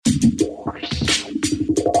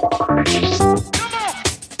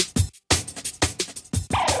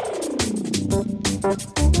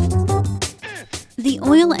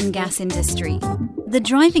and gas industry, the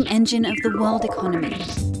driving engine of the world economy,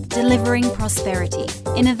 delivering prosperity,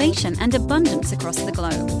 innovation, and abundance across the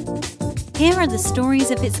globe. Here are the stories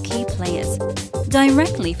of its key players,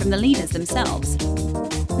 directly from the leaders themselves.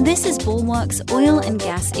 This is Bulwark's Oil and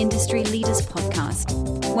Gas Industry Leaders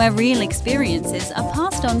Podcast, where real experiences are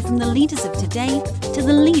passed on from the leaders of today to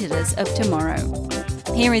the leaders of tomorrow.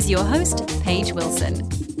 Here is your host, Paige Wilson.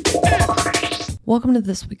 Welcome to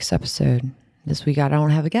this week's episode. This week I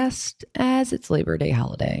don't have a guest as it's Labor Day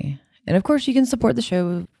holiday. And of course you can support the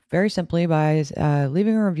show very simply by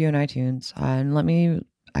leaving a review on iTunes. And let me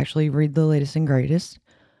actually read the latest and greatest.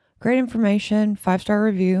 Great information, 5-star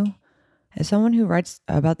review. As someone who writes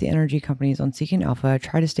about the energy companies on Seeking Alpha, I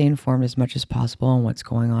try to stay informed as much as possible on what's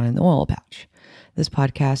going on in the oil patch. This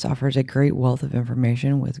podcast offers a great wealth of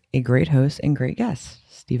information with a great host and great guest,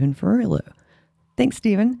 Stephen Ferrillo. Thanks,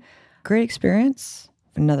 Stephen. Great experience.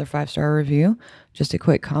 Another 5-star review. Just a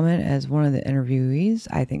quick comment as one of the interviewees.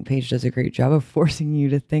 I think Paige does a great job of forcing you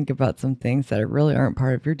to think about some things that really aren't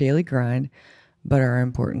part of your daily grind, but are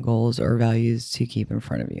important goals or values to keep in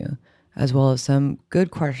front of you, as well as some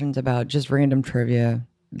good questions about just random trivia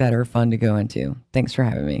that are fun to go into. Thanks for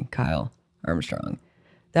having me, Kyle Armstrong.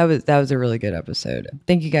 That was a really good episode.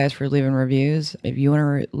 Thank you guys for leaving reviews. If you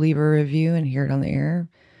want to leave a review and hear it on the air,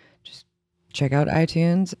 just check out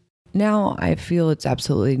iTunes. Now, I feel it's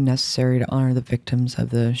absolutely necessary to honor the victims of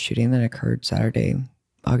the shooting that occurred Saturday,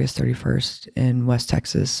 August 31st in West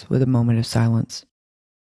Texas with a moment of silence.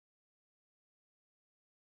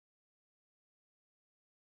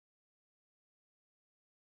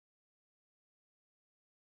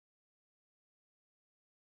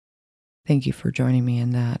 Thank you for joining me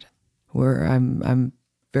in that. I'm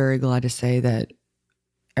very glad to say that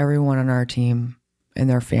everyone on our team and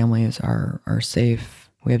their families are safe.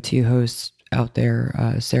 We have 2 hosts out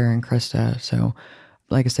there, Sarah and Krista. So,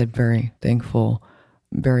 like I said, very thankful,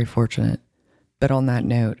 very fortunate. But on that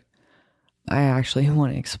note, I actually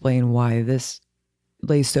want to explain why this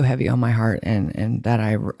lays so heavy on my heart and that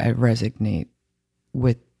I resonate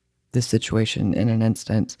with this situation in an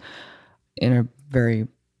instance in a very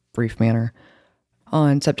brief manner.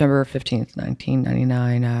 On September 15th,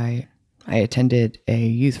 1999, I attended a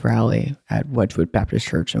youth rally at Wedgwood Baptist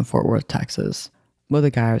Church in Fort Worth, Texas, with a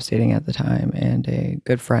guy I was dating at the time and a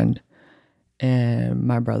good friend. And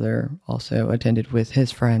my brother also attended with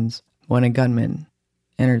his friends when a gunman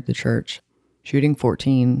entered the church, shooting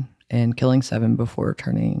 14 and killing 7 before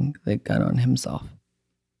turning the gun on himself.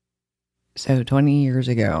 So 20 years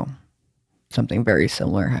ago, something very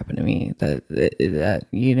similar happened to me that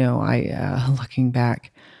looking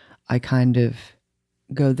back, I kind of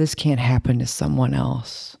go, this can't happen to someone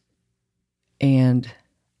else. And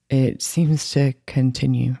it seems to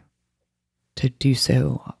continue to do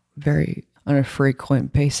so very on a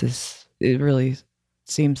frequent basis. It really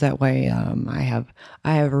seems that way. I have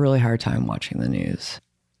a really hard time watching the news,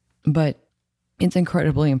 but it's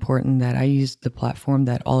incredibly important that I use the platform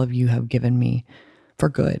that all of you have given me for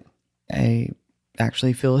good. I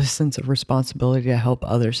actually feel a sense of responsibility to help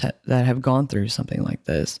others that have gone through something like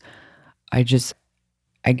this. I guess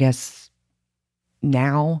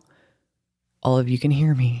now all of you can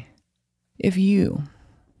hear me. If you,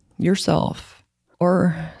 yourself,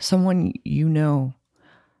 or someone you know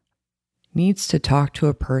needs to talk to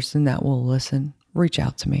a person that will listen, reach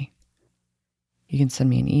out to me. You can send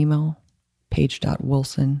me an email,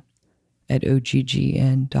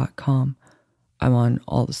 page.wilson@oggn.com. I'm on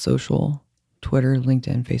all the social, Twitter,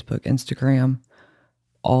 LinkedIn, Facebook, Instagram.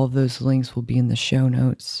 All of those links will be in the show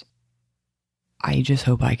notes. I just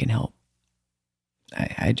hope I can help.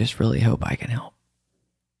 I just really hope I can help.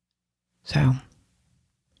 So,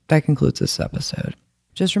 that concludes this episode.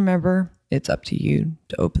 Just remember, it's up to you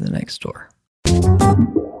to open the next door.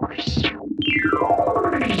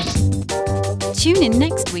 Tune in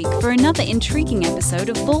next week for another intriguing episode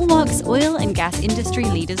of Bulwark's Oil and Gas Industry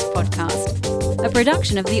Leaders Podcast, a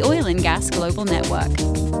production of the Oil and Gas Global Network.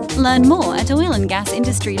 Learn more at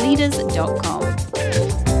oilandgasindustryleaders.com.